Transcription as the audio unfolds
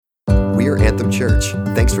We are Anthem Church.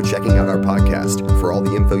 Thanks for checking out our podcast. For all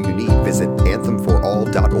the info you need, visit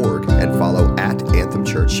anthemforall.org and follow at Anthem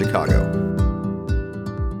Church Chicago.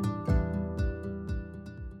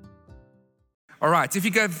 All right, if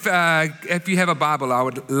you have a Bible, I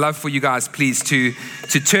would love for you guys, please, to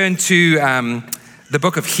turn to the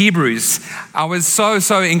book of Hebrews. I was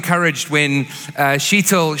so encouraged when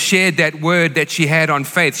Sheetal shared that word that she had on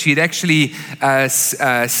faith. She had actually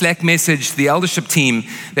Slack messaged the eldership team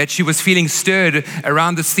that she was feeling stirred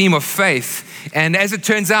around this theme of faith. And as it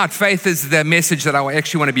turns out, faith is the message that I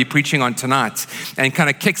actually want to be preaching on tonight and kind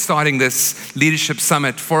of kickstarting this leadership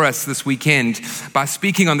summit for us this weekend by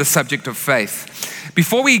speaking on the subject of faith.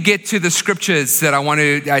 Before we get to the scriptures that I want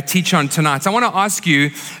to teach on tonight, I want to ask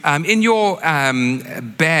you, in your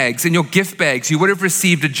bags, in your gift bags, you would have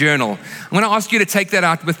received a journal. I'm going to ask you to take that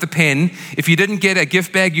out with the pen. If you didn't get a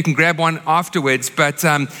gift bag, you can grab one afterwards. But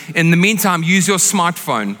in the meantime, use your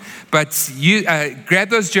smartphone. But you grab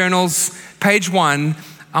those journals, page 1.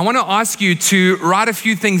 I want to ask you to write a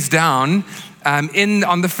few things down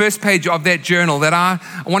on the first page of that journal that I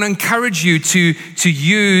want to encourage you to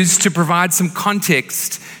use to provide some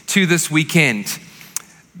context to this weekend.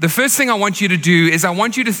 The first thing I want you to do is I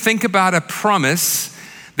want you to think about a promise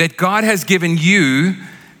that God has given you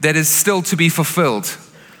that is still to be fulfilled.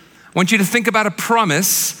 I want you to think about a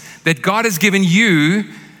promise that God has given you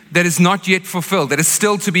that is not yet fulfilled, that is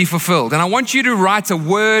still to be fulfilled. And I want you to write a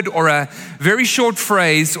word or a very short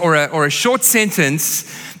phrase or a short sentence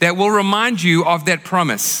that will remind you of that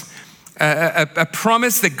promise. A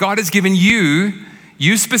promise that God has given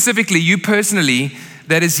you specifically, you personally,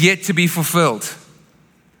 that is yet to be fulfilled.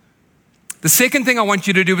 The second thing I want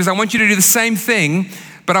you to do is I want you to do the same thing,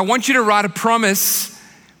 but I want you to write a promise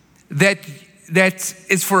that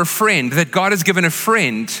is for a friend, that God has given a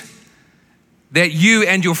friend, that you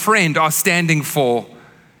and your friend are standing for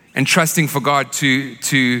and trusting for God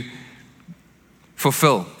to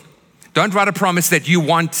fulfill. Don't write a promise that you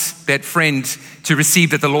want that friend to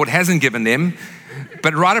receive that the Lord hasn't given them,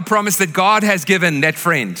 but write a promise that God has given that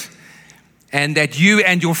friend and that you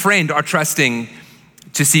and your friend are trusting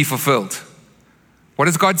to see fulfilled. What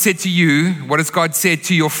has God said to you? What has God said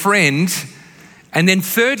to your friend? And then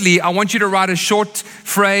thirdly, I want you to write a short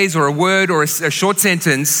phrase or a word or a short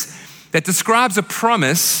sentence that describes a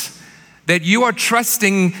promise that you are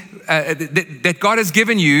trusting, that God has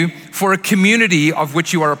given you for a community of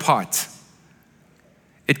which you are a part.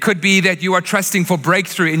 It could be that you are trusting for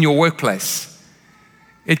breakthrough in your workplace.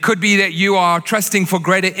 It could be that you are trusting for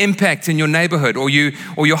greater impact in your neighborhood, or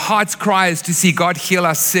your heart's cry is to see God heal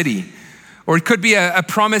our city. Or it could be a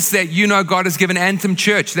promise that you know God has given Anthem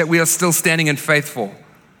Church that we are still standing in faith for.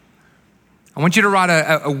 I want you to write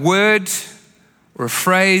a word or a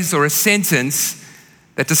phrase or a sentence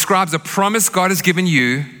that describes a promise God has given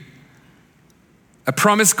you, a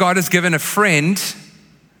promise God has given a friend,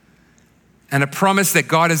 and a promise that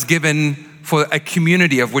God has given for a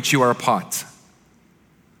community of which you are a part.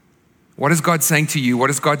 What is God saying to you? What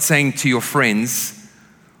is God saying to your friends?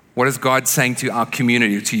 What is God saying to our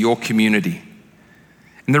community, to your community?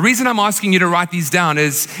 And the reason I'm asking you to write these down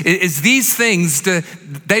is these things,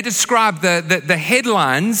 they describe the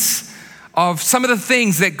headlines of some of the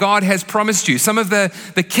things that God has promised you, some of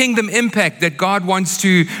the kingdom impact that God wants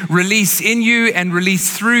to release in you and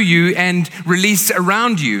release through you and release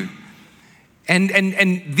around you.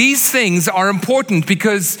 And these things are important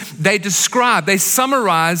because they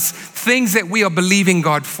summarize things that we are believing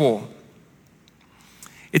God for.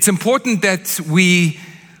 It's important that we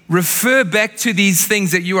refer back to these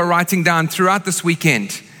things that you are writing down throughout this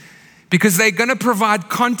weekend because they're going to provide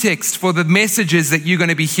context for the messages that you're going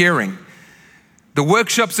to be hearing. The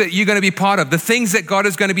workshops that you're going to be part of, the things that God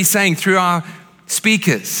is going to be saying through our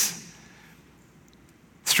speakers,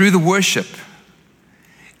 through the worship.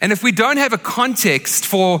 And if we don't have a context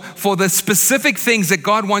for the specific things that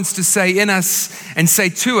God wants to say in us and say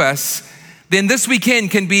to us, then this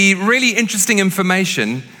weekend can be really interesting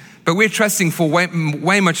information, but we're trusting for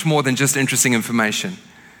way much more than just interesting information.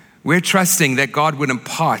 We're trusting that God would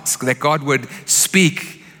impart, that God would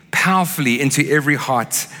speak powerfully into every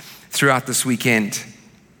heart throughout this weekend.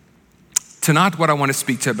 Tonight, what I want to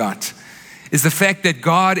speak to about is the fact that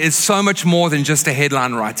God is so much more than just a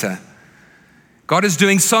headline writer. God is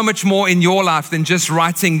doing so much more in your life than just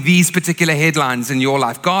writing these particular headlines in your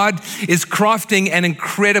life. God is crafting an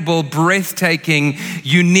incredible, breathtaking,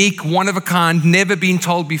 unique, one-of-a-kind, never been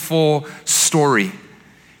told before story.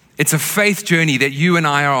 It's a faith journey that you and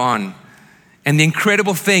I are on. And the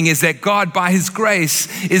incredible thing is that God, by His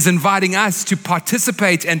grace, is inviting us to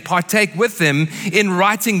participate and partake with Him in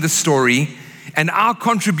writing the story. And our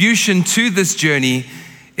contribution to this journey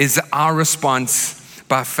is our response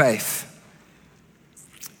by faith.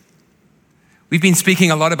 We've been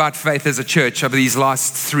speaking a lot about faith as a church over these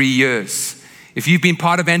last 3 years. If you've been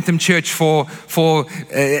part of Anthem Church for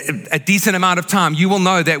a decent amount of time, you will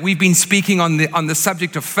know that we've been speaking on the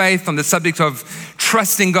subject of faith, on the subject of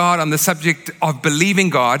trusting God, on the subject of believing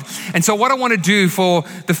God. And so what I want to do for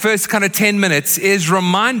the first kind of 10 minutes is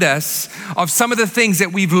remind us of some of the things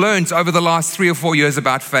that we've learned over the last 3 or 4 years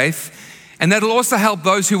about faith. And that'll also help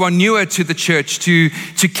those who are newer to the church to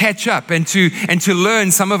catch up and to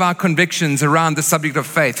learn some of our convictions around the subject of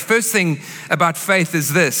faith. First thing about faith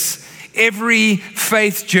is this. Every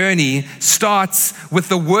faith journey starts with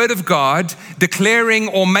the Word of God declaring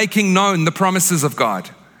or making known the promises of God.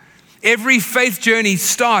 Every faith journey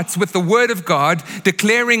starts with the Word of God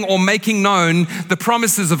declaring or making known the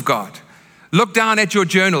promises of God. Look down at your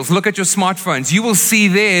journals, look at your smartphones. You will see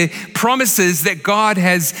there promises that God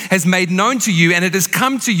has made known to you, and it has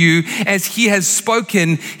come to you as He has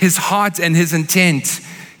spoken His heart and His intent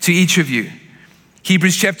to each of you.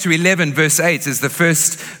 Hebrews chapter 11, verse 8 is the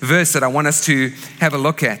first verse that I want us to have a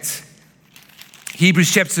look at.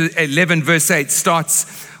 Hebrews chapter 11, verse 8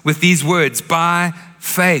 starts with these words, by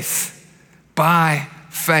faith, by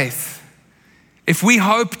faith. If we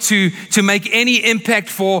hope to make any impact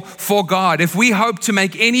for God, if we hope to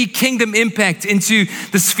make any kingdom impact into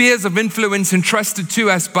the spheres of influence entrusted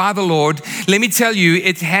to us by the Lord, let me tell you,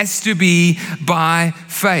 it has to be by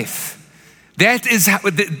faith. That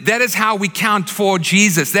is how we count for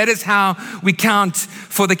Jesus. That is how we count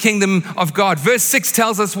for the kingdom of God. Verse 6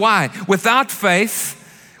 tells us why. Without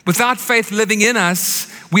faith living in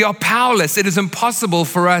us, we are powerless. It is impossible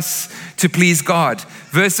for us to please God.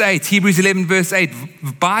 Verse 8, Hebrews 11, verse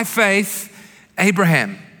 8, by faith,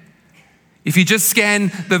 Abraham. If you just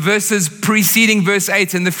scan the verses preceding verse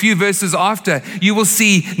 8 and the few verses after, you will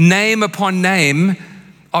see name upon name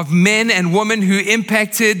of men and women who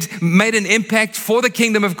made an impact for the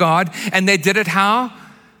kingdom of God, and they did it how?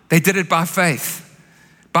 They did it by faith.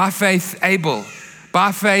 By faith, Abel.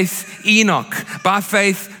 By faith, Enoch. By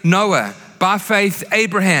faith, Noah. By faith,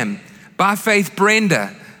 Abraham. By faith,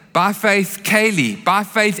 Brenda. By faith, Kaylee. By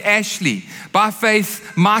faith, Ashley. By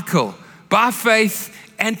faith, Michael. By faith,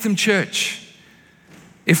 Anthem Church.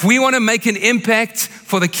 If we want to make an impact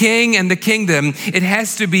for the King and the kingdom, it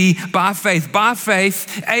has to be by faith. By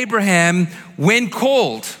faith, Abraham, when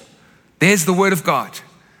called, there's the word of God.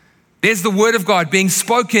 There's the word of God being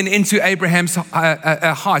spoken into Abraham's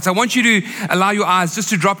heart. I want you to allow your eyes just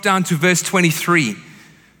to drop down to verse 23.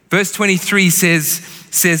 Verse 23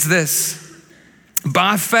 says this,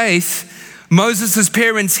 by faith, Moses'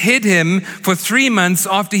 parents hid him for 3 months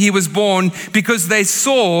after he was born because they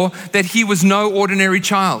saw that he was no ordinary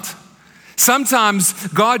child. Sometimes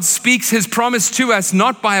God speaks His promise to us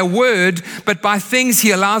not by a word, but by things He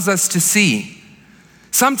allows us to see.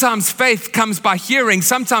 Sometimes faith comes by hearing.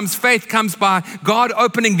 Sometimes faith comes by God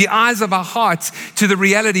opening the eyes of our hearts to the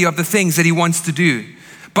reality of the things that He wants to do.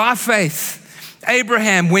 By faith,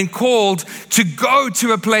 Abraham, when called to go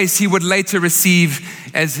to a place he would later receive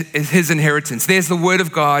as his inheritance. There's the word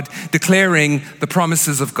of God declaring the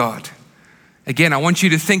promises of God. Again, I want you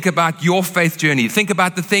to think about your faith journey. Think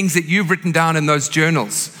about the things that you've written down in those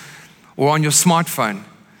journals or on your smartphone.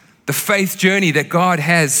 The faith journey that God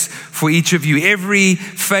has for each of you. Every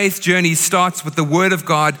faith journey starts with the word of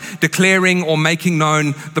God declaring or making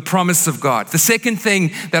known the promise of God. The second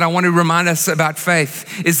thing that I want to remind us about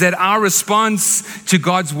faith is that our response to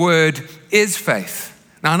God's word is faith.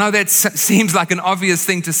 Now, I know that seems like an obvious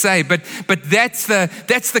thing to say, but that's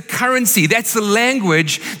the currency, that's the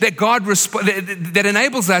language that God that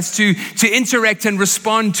enables us to interact and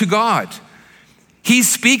respond to God. He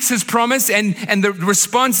speaks His promise, and the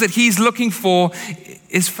response that He's looking for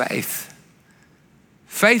is faith.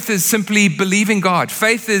 Faith is simply believing God.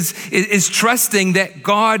 Faith is trusting that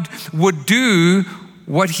God would do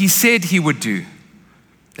what He said He would do.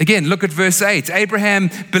 Again, look at verse 8.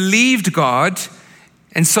 Abraham believed God,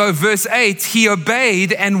 and so verse 8, he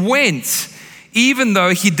obeyed and went, even though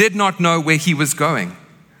he did not know where he was going.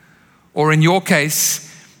 Or in your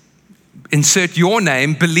case, insert your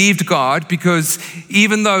name, believed God, because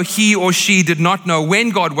even though he or she did not know when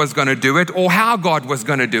God was going to do it or how God was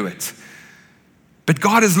going to do it, but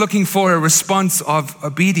God is looking for a response of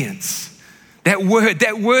obedience. That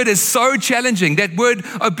word is so challenging. That word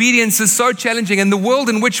obedience is so challenging. In the world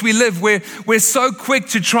in which we live, we're so quick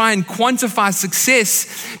to try and quantify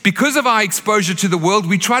success. Because of our exposure to the world,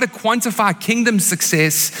 we try to quantify kingdom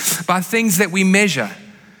success by things that we measure.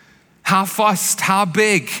 How fast, how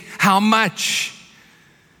big, how much.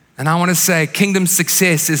 And I want to say kingdom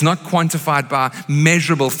success is not quantified by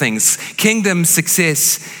measurable things. Kingdom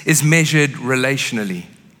success is measured relationally.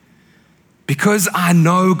 Because I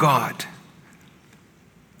know God,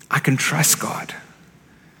 I can trust God.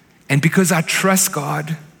 And because I trust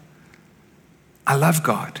God, I love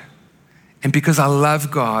God. And because I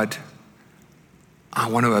love God, I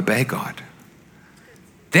want to obey God.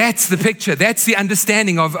 That's the picture. That's the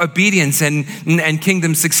understanding of obedience and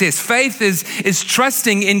kingdom success. Faith is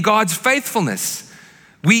trusting in God's faithfulness.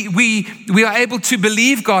 We are able to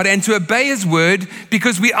believe God and to obey His word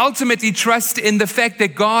because we ultimately trust in the fact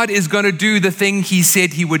that God is going to do the thing He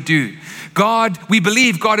said He would do. We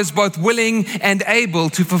believe God is both willing and able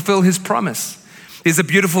to fulfill His promise. There's a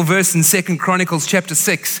beautiful verse in 2 Chronicles chapter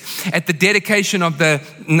 6 at the dedication of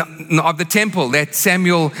the temple that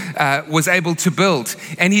Samuel was able to build.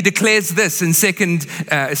 And he declares this in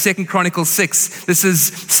 2 Chronicles 6. This is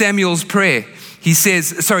Samuel's prayer. He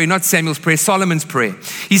says, not Samuel's prayer, Solomon's prayer.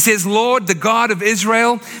 He says, Lord, the God of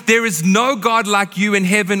Israel, there is no God like you in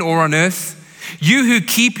heaven or on earth. You who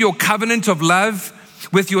keep your covenant of love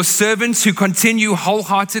with your servants who continue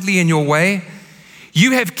wholeheartedly in your way.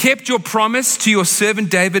 You have kept your promise to your servant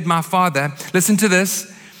David, my father. Listen to this.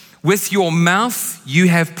 With your mouth you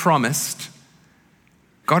have promised.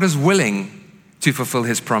 God is willing to fulfill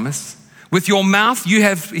His promise. With your mouth you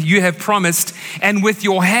have promised, and with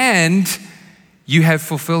your hand you have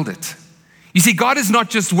fulfilled it. You see, God is not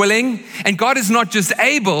just willing, and God is not just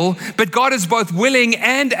able, but God is both willing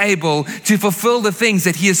and able to fulfill the things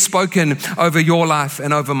that He has spoken over your life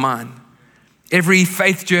and over mine. Every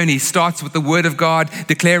faith journey starts with the word of God,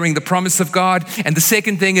 declaring the promise of God. And the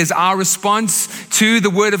second thing is our response to the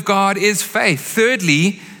word of God is faith.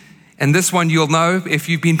 Thirdly, and this one you'll know if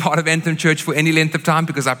you've been part of Anthem Church for any length of time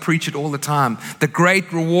because I preach it all the time. The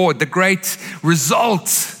great reward, the great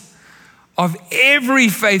result of every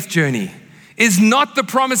faith journey is not the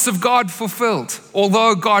promise of God fulfilled,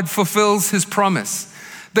 although God fulfills His promise.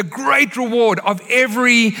 The great reward of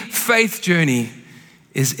every faith journey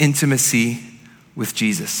is intimacy with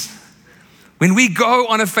Jesus. When we go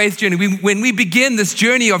on a faith journey, when we begin this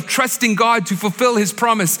journey of trusting God to fulfill His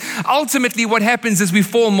promise, ultimately what happens is we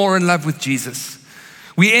fall more in love with Jesus.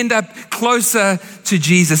 We end up closer to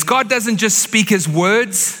Jesus. God doesn't just speak His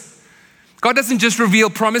words. God doesn't just reveal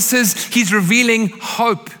promises. He's revealing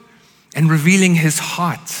hope and revealing His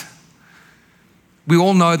heart. We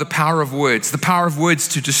all know the power of words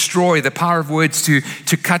to destroy, the power of words to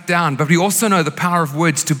cut down, but we also know the power of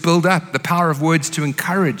words to build up, the power of words to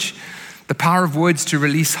encourage, the power of words to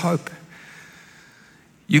release hope.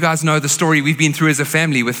 You guys know the story we've been through as a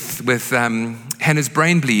family with Hannah's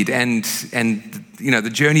brain bleed and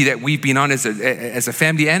the journey that we've been on as a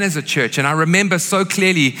family and as a church. And I remember so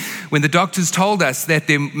clearly when the doctors told us that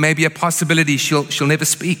there may be a possibility she'll never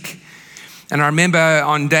speak. And I remember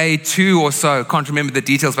on day 2 or so, can't remember the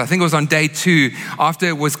details, but I think it was on day 2, after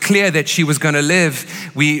it was clear that she was going to live,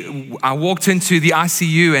 I walked into the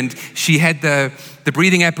ICU and she had the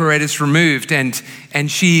breathing apparatus removed and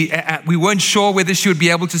we weren't sure whether she would be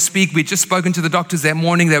able to speak. We'd just spoken to the doctors that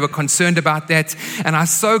morning. They were concerned about that. And I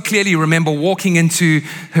so clearly remember walking into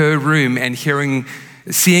her room and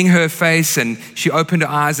seeing her face, and she opened her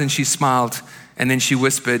eyes and she smiled and then she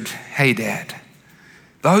whispered, "Hey, Dad."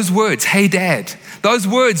 Those words, "Hey, Dad," those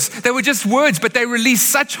words, they were just words, but they released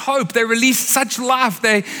such hope. They released such life.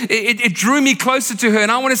 It drew me closer to her.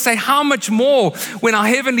 And I want to say, how much more when our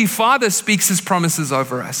Heavenly Father speaks His promises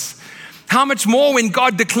over us? How much more when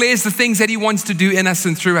God declares the things that He wants to do in us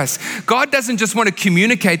and through us? God doesn't just want to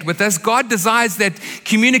communicate with us. God desires that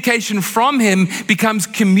communication from Him becomes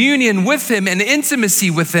communion with Him and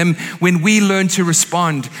intimacy with Him when we learn to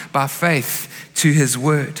respond by faith to His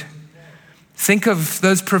word. Think of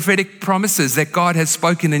those prophetic promises that God has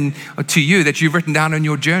spoken to you, that you've written down in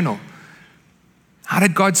your journal. How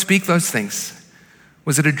did God speak those things?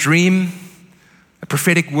 Was it a dream, a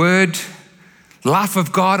prophetic word, life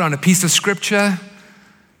of God on a piece of scripture?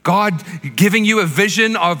 God giving you a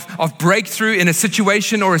vision of breakthrough in a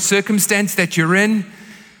situation or a circumstance that you're in?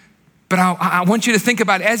 But I want you to think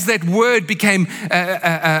about, as that word became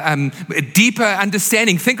a deeper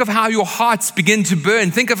understanding, think of how your hearts begin to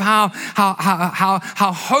burn. Think of how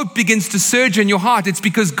hope begins to surge in your heart. It's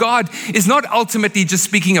because God is not ultimately just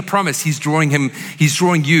speaking a promise. He's drawing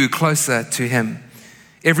you closer to Him.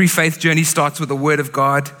 Every faith journey starts with the word of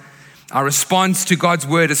God. Our response to God's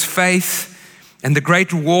word is faith. And the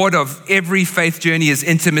great reward of every faith journey is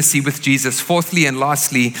intimacy with Jesus. Fourthly and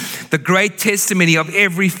lastly, the great testimony of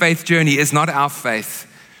every faith journey is not our faith,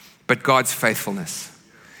 but God's faithfulness.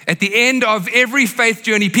 At the end of every faith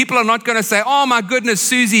journey, people are not going to say, oh my goodness,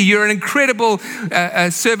 Susie, you're an incredible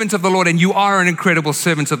servant of the Lord, and you are an incredible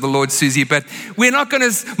servant of the Lord, Susie. But we're not going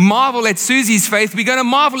to marvel at Susie's faith. We're going to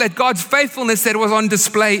marvel at God's faithfulness that was on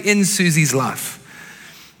display in Susie's life.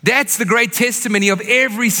 That's the great testimony of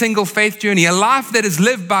every single faith journey. A life that is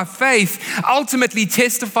lived by faith ultimately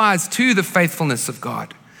testifies to the faithfulness of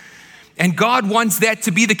God. And God wants that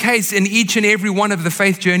to be the case in each and every one of the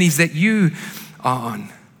faith journeys that you are on.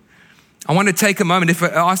 I want to take a moment,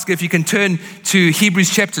 ask if you can turn to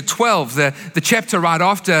Hebrews chapter 12, the chapter right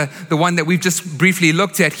after the one that we've just briefly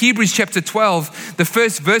looked at. Hebrews chapter 12, the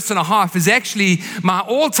first verse and a half is actually my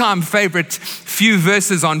all-time favorite few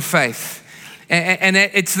verses on faith. And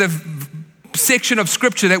it's the section of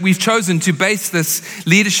scripture that we've chosen to base this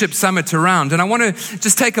leadership summit around. And I want to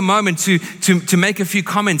just take a moment to make a few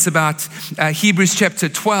comments about Hebrews chapter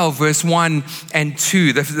 12, verse 1 and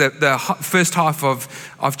 2, the first half of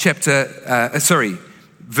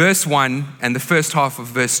verse 1 and the first half of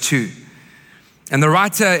verse 2. And the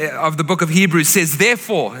writer of the book of Hebrews says,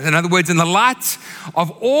 therefore, in other words, in the light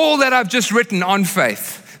of all that I've just written on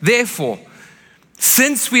faith, therefore,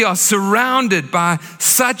 since we are surrounded by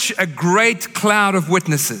such a great cloud of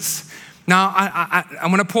witnesses. Now,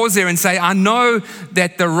 I'm going to pause there and say, I know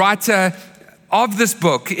that the writer of this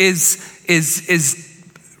book is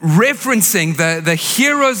referencing the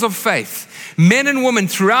heroes of faith, men and women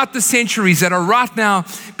throughout the centuries that are right now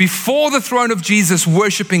before the throne of Jesus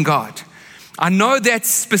worshiping God. I know that's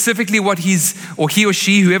specifically what he or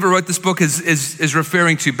she, whoever wrote this book, is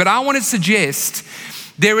referring to. But I want to suggest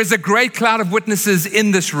there is a great cloud of witnesses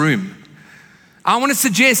in this room. I want to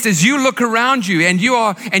suggest as you look around you and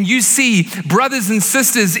you see brothers and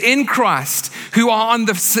sisters in Christ who are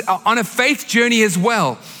on a faith journey as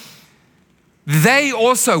well, we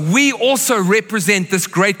also represent this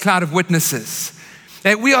great cloud of witnesses.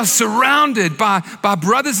 That we are surrounded by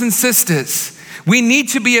brothers and sisters. We need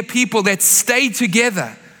to be a people that stay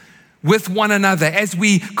together with one another as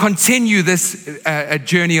we continue this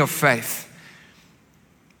journey of faith.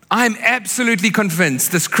 I'm absolutely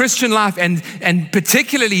convinced this Christian life and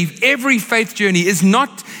particularly every faith journey is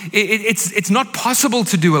not possible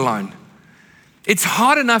to do alone. It's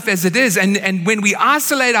hard enough as it is. And when we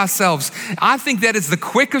isolate ourselves, I think that is the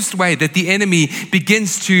quickest way that the enemy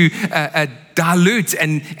begins to dilute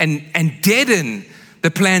and deaden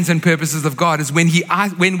the plans and purposes of God, is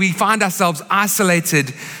when we find ourselves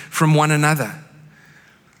isolated from one another.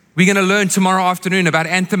 We're going to learn tomorrow afternoon about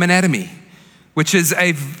Anthem Anatomy, which is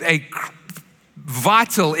a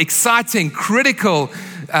vital, exciting, critical,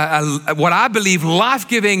 what I believe,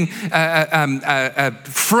 life-giving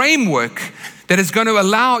framework that is going to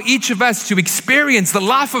allow each of us to experience the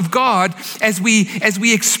life of God as we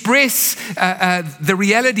express the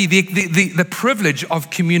reality, the privilege of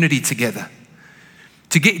community together.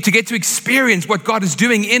 To get to experience what God is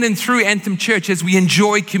doing in and through Anthem Church as we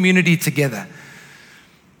enjoy community together.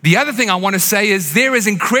 The other thing I want to say is there is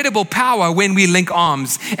incredible power when we link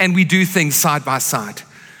arms and we do things side by side.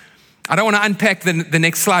 I don't want to unpack the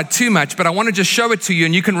next slide too much, but I want to just show it to you,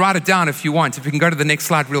 and you can write it down if you want. If you can go to the next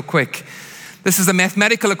slide real quick. This is a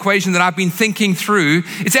mathematical equation that I've been thinking through.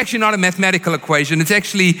 It's actually not a mathematical equation. It's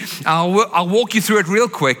actually, I'll walk you through it real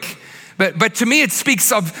quick. But to me, it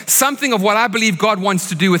speaks of something of what I believe God wants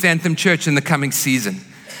to do with Anthem Church in the coming season.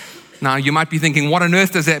 Now, you might be thinking, what on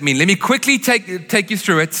earth does that mean? Let me quickly take you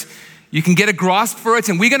through it. You can get a grasp for it,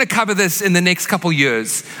 and we're going to cover this in the next couple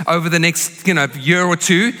years. Over the next year or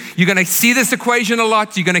two, you're going to see this equation a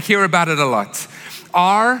lot. You're going to hear about it a lot.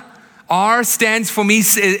 R stands for me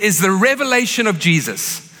is the revelation of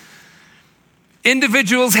Jesus.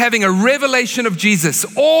 Individuals having a revelation of Jesus.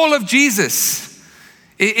 All of Jesus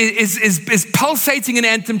is pulsating in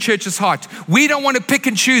Anthem Church's heart. We don't want to pick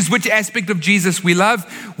and choose which aspect of Jesus we love.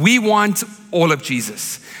 We want all of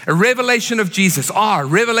Jesus. A revelation of Jesus. R,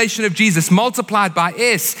 revelation of Jesus multiplied by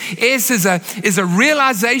S. S is a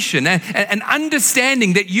realization, an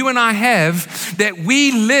understanding that you and I have that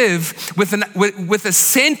we live with a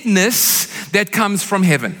sentness that comes from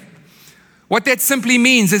heaven. What that simply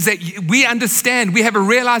means is that we understand, we have a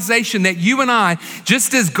realization that you and I,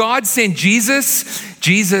 just as God sent Jesus,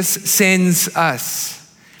 Jesus sends us.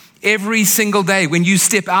 Every single day when you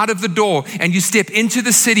step out of the door and you step into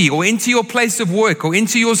the city or into your place of work or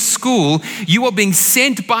into your school, you are being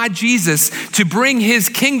sent by Jesus to bring his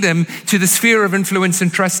kingdom to the sphere of influence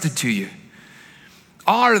entrusted to you.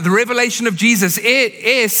 R, the revelation of Jesus.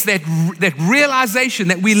 S, that realization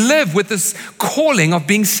that we live with this calling of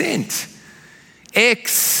being sent.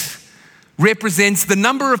 X represents the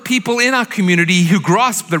number of people in our community who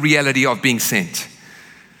grasp the reality of being sent.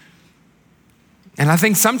 And I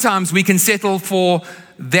think sometimes we can settle for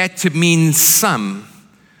that to mean some,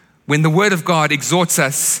 when the Word of God exhorts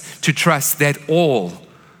us to trust that all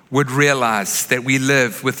would realize that we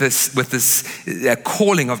live with this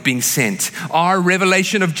calling of being sent. Our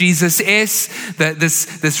revelation of Jesus, S,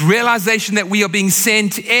 this realization that we are being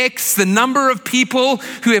sent, X, the number of people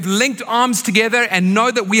who have linked arms together and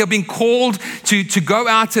know that we are being called to go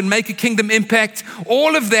out and make a kingdom impact,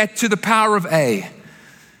 all of that to the power of A,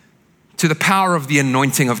 to the power of the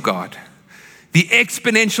anointing of God. The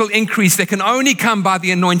exponential increase that can only come by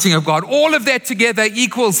the anointing of God. All of that together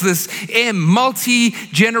equals this M,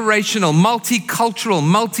 multi-generational, multicultural,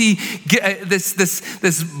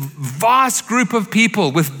 this vast group of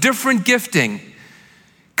people with different gifting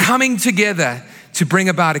coming together to bring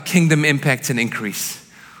about a kingdom impact and increase.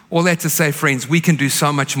 All that to say, friends, we can do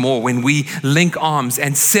so much more when we link arms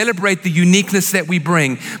and celebrate the uniqueness that we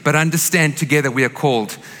bring, but understand together we are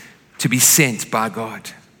called to be sent by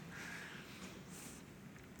God.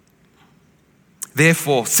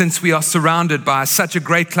 Therefore, since we are surrounded by such a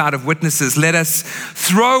great cloud of witnesses, let us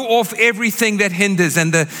throw off everything that hinders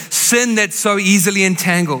and the sin that so easily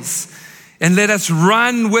entangles. And let us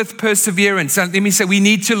run with perseverance. And let me say, we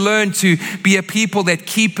need to learn to be a people that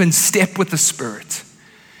keep in step with the Spirit.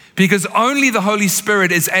 Because only the Holy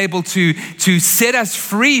Spirit is able to set us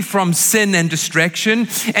free from sin and distraction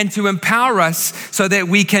and to empower us so that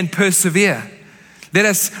we can persevere. Let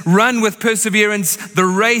us run with perseverance the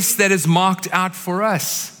race that is marked out for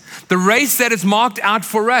us. The race that is marked out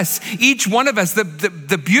for us. Each one of us,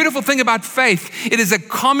 the beautiful thing about faith, it is a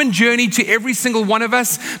common journey to every single one of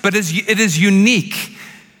us, but it is unique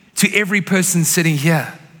to every person sitting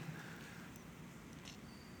here.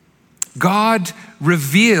 God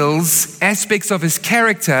reveals aspects of his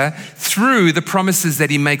character through the promises that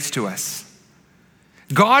he makes to us.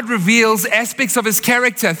 God reveals aspects of his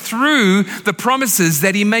character through the promises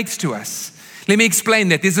that he makes to us. Let me explain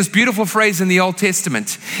that. There's this beautiful phrase in the Old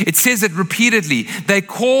Testament. It says it repeatedly. They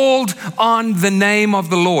called on the name of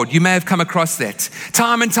the Lord. You may have come across that.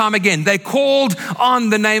 Time and time again. They called on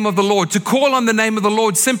the name of the Lord. To call on the name of the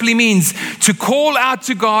Lord simply means to call out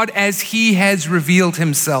to God as he has revealed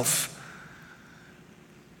himself.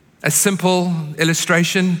 A simple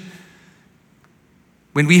illustration.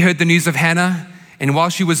 When we heard the news of Hannah, and while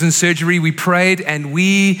she was in surgery, we prayed and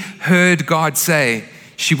we heard God say,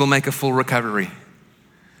 she will make a full recovery.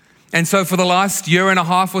 And so for the last year and a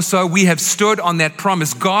half or so, we have stood on that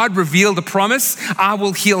promise. God revealed a promise, I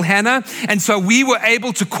will heal Hannah. And so we were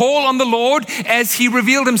able to call on the Lord as he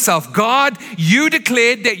revealed himself. God, you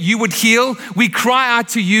declared that you would heal. We cry out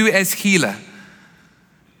to you as healer.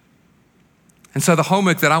 And so the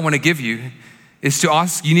homework that I want to give you is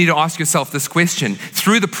you need to ask yourself this question.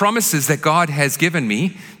 Through the promises that God has given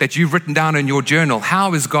me, that you've written down in your journal,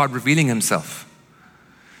 how is God revealing himself?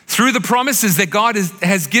 Through the promises that God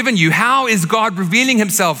has given you, how is God revealing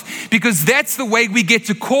himself? Because that's the way we get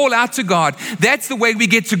to call out to God. That's the way we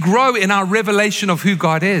get to grow in our revelation of who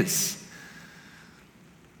God is.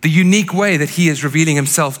 The unique way that he is revealing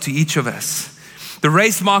himself to each of us. The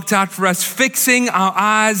race marked out for us, fixing our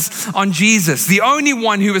eyes on Jesus, the only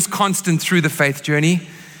one who is constant through the faith journey.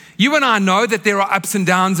 You and I know that there are ups and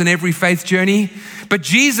downs in every faith journey, but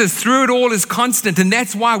Jesus through it all is constant, and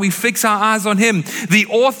that's why we fix our eyes on him, the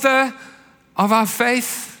author of our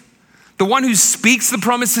faith, the one who speaks the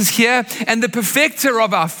promises here, and the perfecter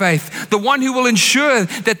of our faith, the one who will ensure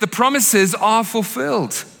that the promises are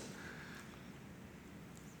fulfilled.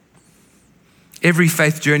 Every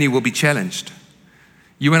faith journey will be challenged.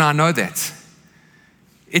 You and I know that.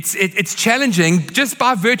 It's challenging just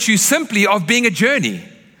by virtue simply of being a journey.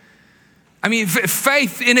 I mean,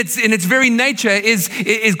 faith in its very nature is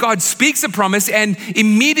God speaks a promise and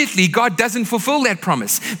immediately God doesn't fulfill that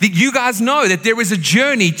promise. You guys know that there is a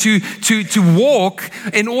journey to walk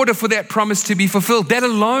in order for that promise to be fulfilled. That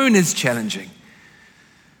alone is challenging.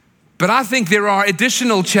 But I think there are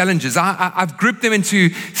additional challenges. I've grouped them into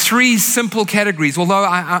three simple categories, although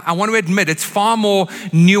I want to admit it's far more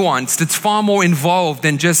nuanced. It's far more involved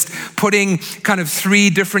than just putting kind of three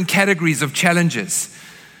different categories of challenges.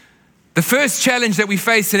 The first challenge that we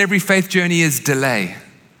face in every faith journey is delay.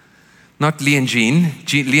 Not Lee and Jean.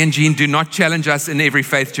 Lee and Jean do not challenge us in every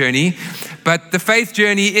faith journey, but the faith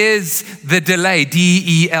journey is the delay,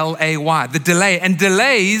 D-E-L-A-Y, the delay. And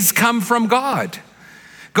delays come from God.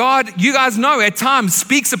 God, you guys know, at times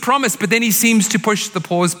speaks a promise, but then he seems to push the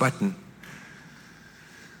pause button.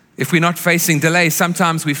 If we're not facing delay,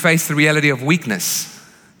 sometimes we face the reality of weakness.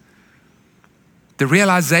 The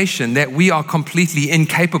realization that we are completely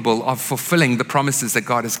incapable of fulfilling the promises that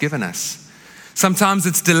God has given us. Sometimes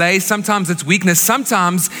it's delay, sometimes it's weakness,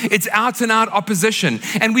 sometimes it's out and out opposition.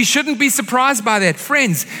 And we shouldn't be surprised by that.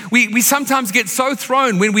 Friends, we sometimes get so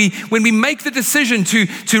thrown when we make the decision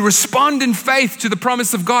to respond in faith to the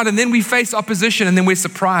promise of God, and then we face opposition, and then we're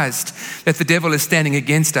surprised that the devil is standing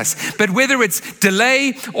against us. But whether it's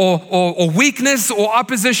delay or weakness or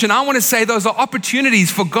opposition, I want to say those are opportunities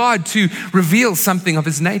for God to reveal something of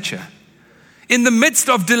his nature. In the midst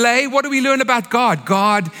of delay, what do we learn about God?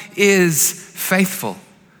 God is faithful.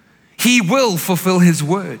 He will fulfill his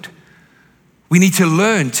word. We need to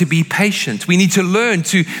learn to be patient. We need to learn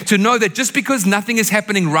to know that just because nothing is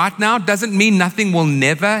happening right now doesn't mean nothing will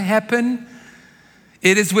never happen.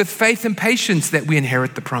 It is with faith and patience that we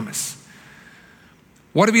inherit the promise.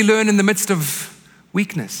 What do we learn in the midst of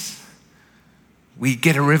weakness? We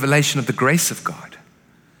get a revelation of the grace of God.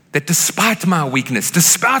 That despite my weakness,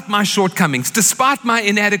 despite my shortcomings, despite my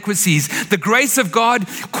inadequacies, the grace of God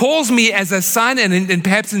calls me as a son, and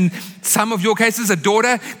perhaps in some of your cases, a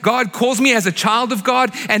daughter. God calls me as a child of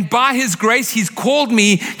God, and by his grace, he's called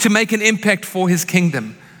me to make an impact for his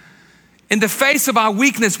kingdom. In the face of our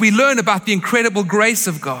weakness, we learn about the incredible grace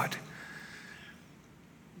of God.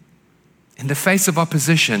 In the face of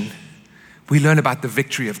opposition, we learn about the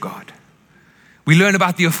victory of God. We learn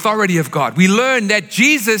about the authority of God. We learn that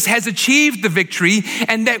Jesus has achieved the victory,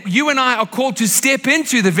 and that you and I are called to step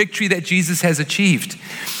into the victory that Jesus has achieved.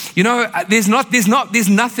 You know, there's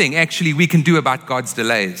nothing actually we can do about God's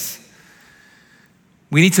delays.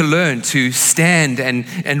 We need to learn to stand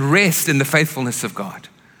and rest in the faithfulness of God.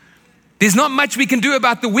 There's not much we can do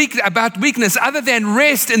about weakness other than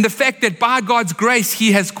rest in the fact that by God's grace,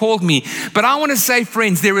 he has called me. But I want to say,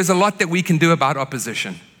 friends, there is a lot that we can do about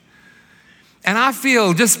opposition. And I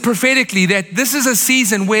feel just prophetically that this is a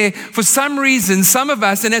season where, for some reason, some of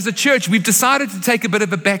us, and as a church, we've decided to take a bit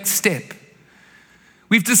of a back step.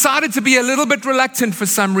 We've decided to be a little bit reluctant for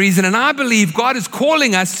some reason. And I believe God is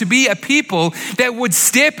calling us to be a people that would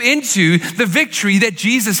step into the victory that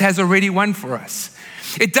Jesus has already won for us.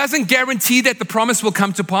 It doesn't guarantee that the promise will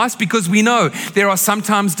come to pass, because we know there are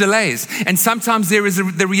sometimes delays and sometimes there is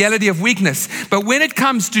the reality of weakness. But when it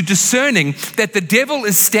comes to discerning that the devil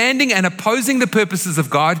is standing and opposing the purposes of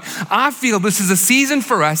God, I feel this is a season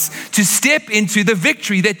for us to step into the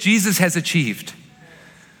victory that Jesus has achieved.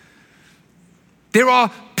 There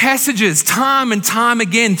are passages time and time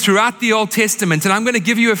again throughout the Old Testament, and I'm going to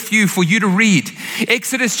give you a few for you to read.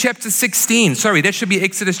 Exodus chapter 16. Sorry, that should be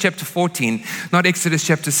Exodus chapter 14, not Exodus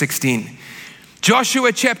chapter 16.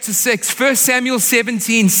 Joshua chapter 6, 1 Samuel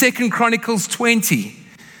 17, 2 Chronicles 20.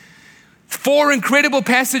 4 incredible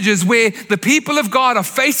passages where the people of God are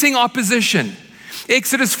facing opposition.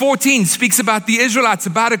 Exodus 14 speaks about the Israelites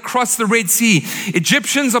about to cross the Red Sea.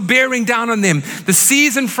 Egyptians are bearing down on them. The sea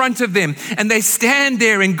is in front of them, and they stand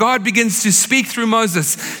there, and God begins to speak through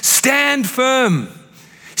Moses. Stand firm.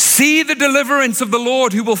 See the deliverance of the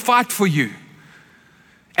Lord who will fight for you.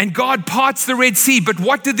 And God parts the Red Sea. But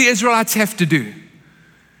what did the Israelites have to do?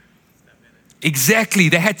 Exactly.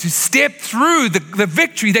 They had to step through the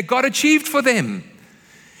victory that God achieved for them.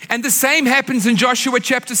 And the same happens in Joshua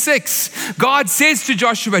chapter 6. God says to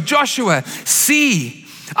Joshua, Joshua, see,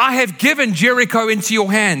 I have given Jericho into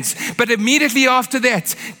your hands. But immediately after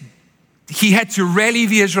that, he had to rally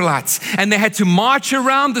the Israelites, and they had to march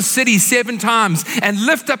around the city 7 times and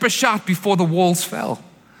lift up a shout before the walls fell.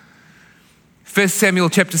 1 Samuel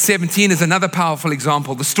chapter 17 is another powerful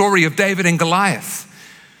example, the story of David and Goliath.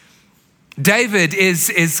 David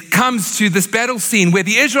comes to this battle scene where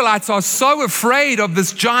the Israelites are so afraid of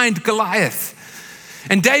this giant Goliath.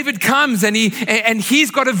 And David comes and he's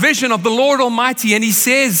got a vision of the Lord Almighty, and he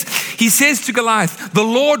says to Goliath, the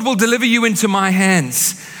Lord will deliver you into my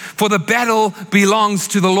hands, for the battle belongs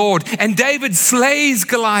to the Lord. And David slays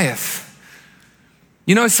Goliath.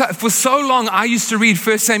 You know, for so long, I used to read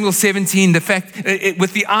 1 Samuel 17,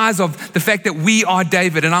 with the eyes of the fact that we are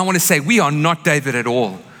David. And I want to say, we are not David at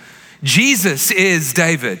all. Jesus is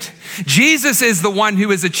David. Jesus is the one who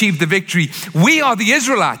has achieved the victory. We are the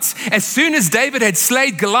Israelites. As soon as David had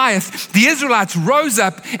slayed Goliath, the Israelites rose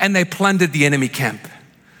up and they plundered the enemy camp.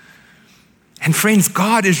 And friends,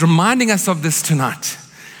 God is reminding us of this tonight.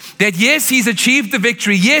 That yes, he's achieved the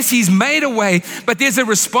victory. Yes, he's made a way, but there's a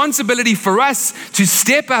responsibility for us to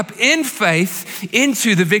step up in faith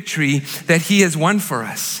into the victory that he has won for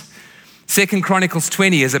us. 2 Chronicles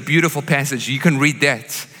 20 is a beautiful passage. You can read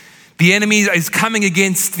that. The enemy is coming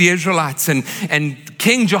against the Israelites, and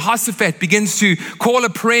King Jehoshaphat begins to call a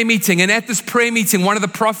prayer meeting. And at this prayer meeting, one of the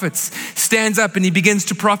prophets stands up and he begins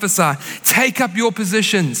to prophesy. Take up your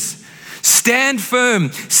positions. Stand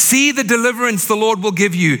firm. See the deliverance the Lord will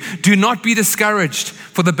give you. Do not be discouraged,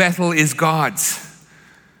 for the battle is God's.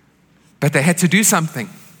 But they had to do something.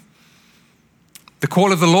 The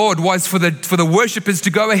call of the Lord was for the worshipers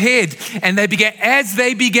to go ahead, and as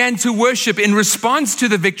they began to worship in response to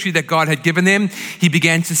the victory that God had given them, he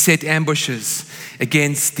began to set ambushes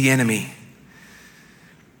against the enemy.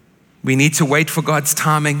 We need to wait for God's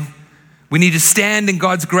timing. We need to stand in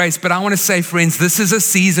God's grace. But I want to say, friends, this is a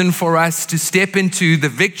season for us to step into the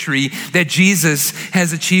victory that Jesus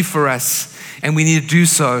has achieved for us, and we need to do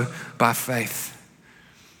so by faith.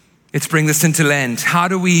 Let's bring this into land. How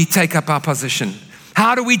do we take up our position?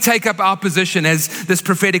 How do we take up our position as this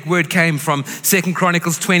prophetic word came from 2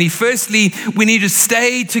 Chronicles 20? Firstly, we need to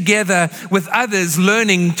stay together with others,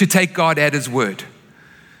 learning to take God at his word.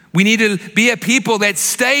 We need to be a people that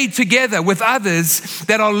stay together with others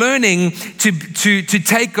that are learning to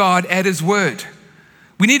take God at his word.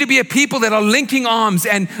 We need to be a people that are linking arms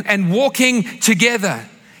and walking together,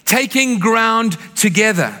 taking ground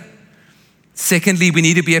together. Secondly, we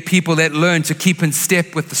need to be a people that learn to keep in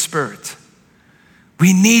step with the Spirit.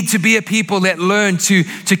 We need to be a people that learn to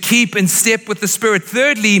keep in step with the Spirit.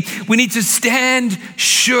 Thirdly, we need to stand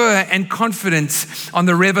sure and confident on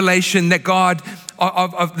the revelation that God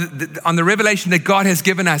has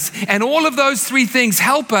given us. And all of those three things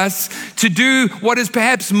help us to do what is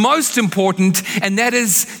perhaps most important, and that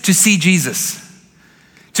is to see Jesus.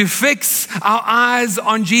 To fix our eyes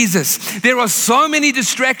on Jesus. There are so many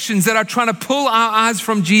distractions that are trying to pull our eyes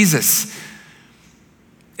from Jesus.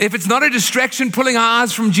 If it's not a distraction pulling our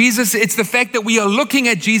eyes from Jesus, it's the fact that we are looking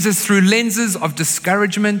at Jesus through lenses of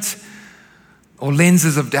discouragement or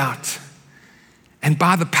lenses of doubt. And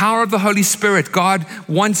by the power of the Holy Spirit, God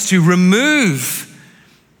wants to remove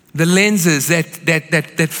the lenses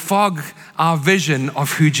that fog our vision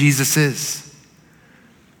of who Jesus is.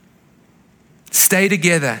 Stay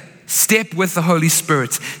together, step with the Holy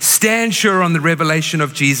Spirit, stand sure on the revelation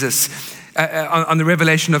of Jesus, on the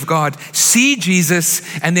revelation of God, see Jesus,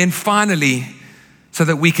 and then finally, so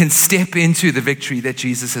that we can step into the victory that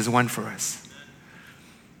Jesus has won for us.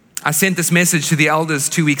 I sent this message to the elders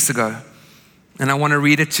 2 weeks ago, and I want to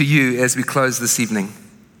read it to you as we close this evening.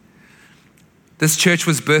 This church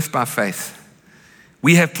was birthed by faith.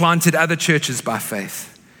 We have planted other churches by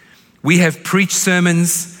faith. We have preached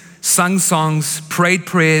sermons, sung songs, prayed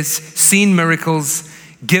prayers, seen miracles,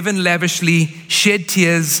 given lavishly, shed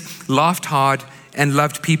tears, laughed hard, and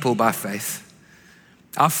loved people by faith.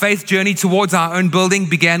 Our faith journey towards our own building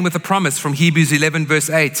began with a promise from Hebrews 11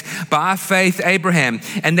 verse 8. By faith, Abraham,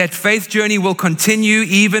 and that faith journey will continue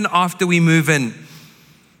even after we move in.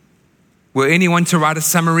 Were anyone to write a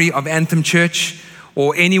summary of Anthem Church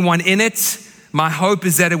or anyone in it, my hope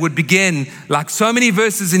is that it would begin, like so many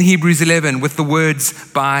verses in Hebrews 11, with the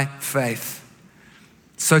words, by faith.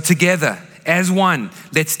 So together, as one,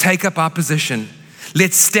 let's take up our position.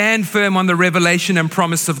 Let's stand firm on the revelation and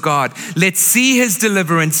promise of God. Let's see his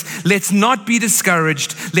deliverance. Let's not be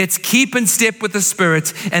discouraged. Let's keep in step with the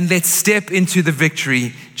Spirit, and let's step into the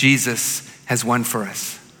victory Jesus has won for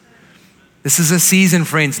us. This is a season,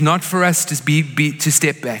 friends, not for us to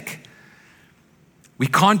step back. We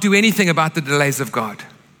can't do anything about the delays of God.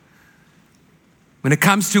 When it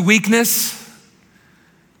comes to weakness,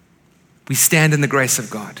 we stand in the grace of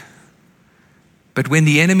God. But when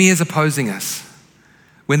the enemy is opposing us,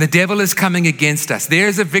 when the devil is coming against us, there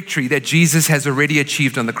is a victory that Jesus has already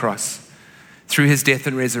achieved on the cross through his death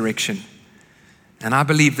and resurrection. And I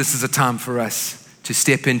believe this is a time for us to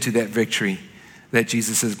step into that victory that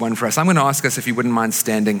Jesus has won for us. I'm going to ask us if you wouldn't mind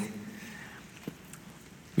standing.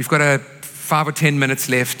 We've got 5 or 10 minutes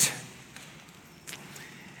left.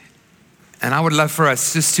 And I would love for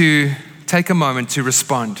us just to take a moment to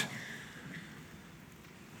respond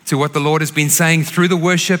to what the Lord has been saying through the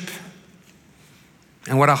worship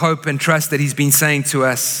and what I hope and trust that he's been saying to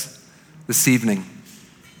us this evening.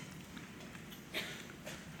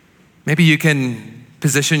 Maybe you can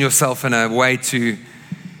position yourself in a way to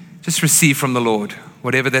just receive from the Lord,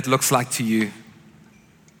 whatever that looks like to you.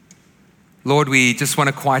 Lord, we just want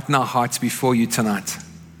to quieten our hearts before you tonight.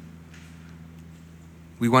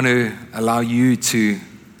 We want to allow you to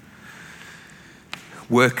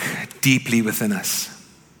work deeply within us,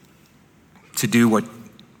 to do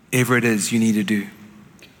whatever it is you need to do.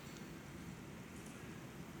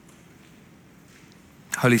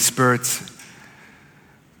 Holy Spirit,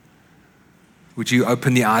 would you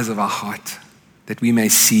open the eyes of our heart that we may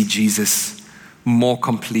see Jesus more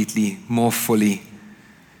completely, more fully,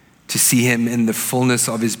 to see him in the fullness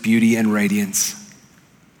of his beauty and radiance.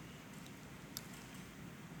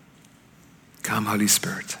 Come, Holy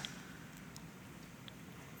Spirit.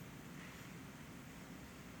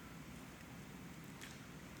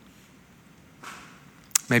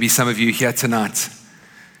 Maybe some of you here tonight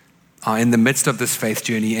are in the midst of this faith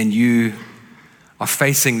journey and you are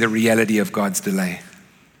facing the reality of God's delay.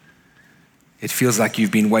 It feels like you've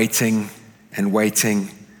been waiting and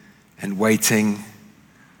waiting and waiting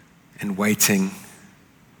and waiting.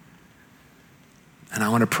 And I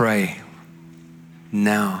want to pray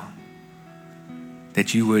now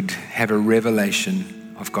that you would have a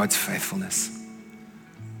revelation of God's faithfulness,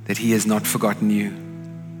 that He has not forgotten you.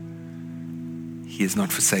 He has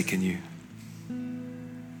not forsaken you.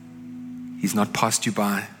 He's not passed you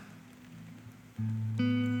by.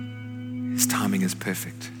 His timing is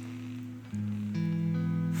perfect.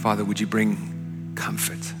 Father, would you bring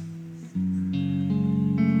comfort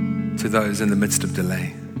to those in the midst of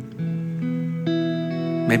delay?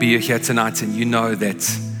 Maybe you're here tonight and you know that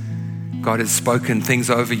God has spoken things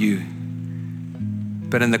over you,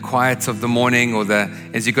 but in the quiet of the morning or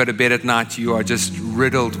as you go to bed at night, you are just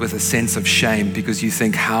riddled with a sense of shame because you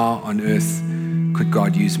think, how on earth could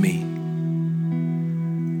God use me?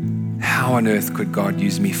 How on earth could God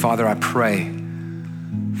use me? Father, I pray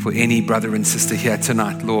for any brother and sister here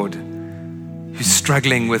tonight, Lord, who's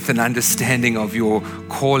struggling with an understanding of your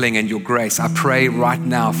calling and your grace. I pray right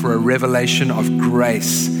now for a revelation of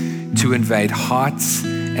grace to invade hearts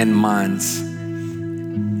and minds.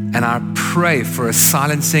 And I pray for a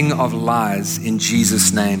silencing of lies in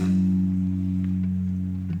Jesus' name.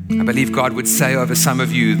 I believe God would say over some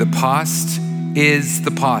of you, the past is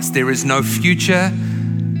the past. There is no future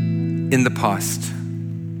in the past.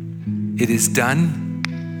 It is done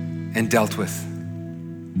and dealt with.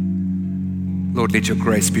 Lord, let your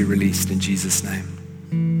grace be released in Jesus' name.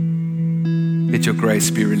 Let your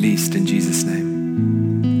grace be released in Jesus' name.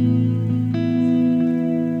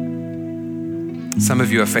 Some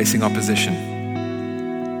of you are facing opposition.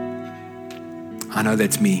 I know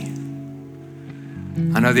that's me.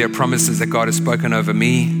 I know there are promises that God has spoken over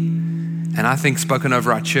me, and I think spoken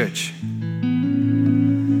over our church.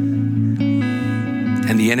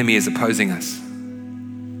 And the enemy is opposing us.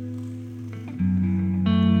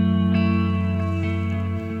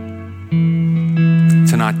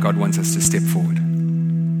 Tonight, God wants us to step forward.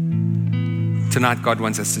 Tonight, God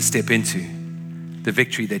wants us to step into the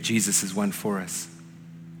victory that Jesus has won for us.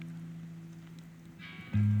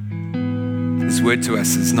 His word to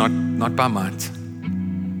us is not by might,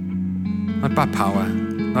 not by power,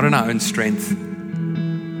 not in our own strength,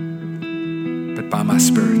 but by my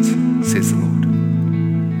Spirit, says the Lord.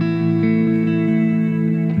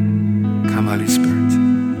 Come, Holy Spirit.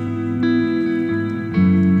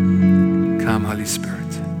 Come, Holy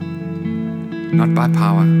Spirit. Not by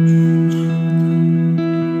power,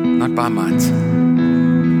 not by might,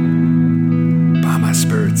 by my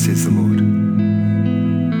Spirit, says the Lord.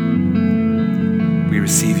 We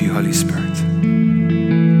receive you, Holy Spirit.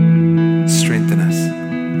 Strengthen us.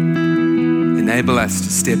 Enable us to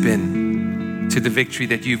step in to the victory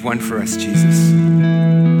that you've won for us, Jesus.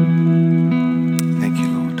 Thank you,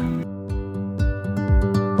 Lord.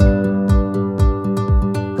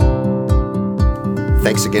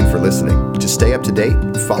 Thanks again for listening. To stay up to date,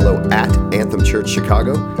 follow @Anthem Church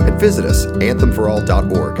Chicago and visit us,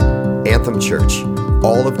 anthemforall.org. Anthem Church,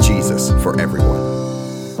 all of Jesus for everyone.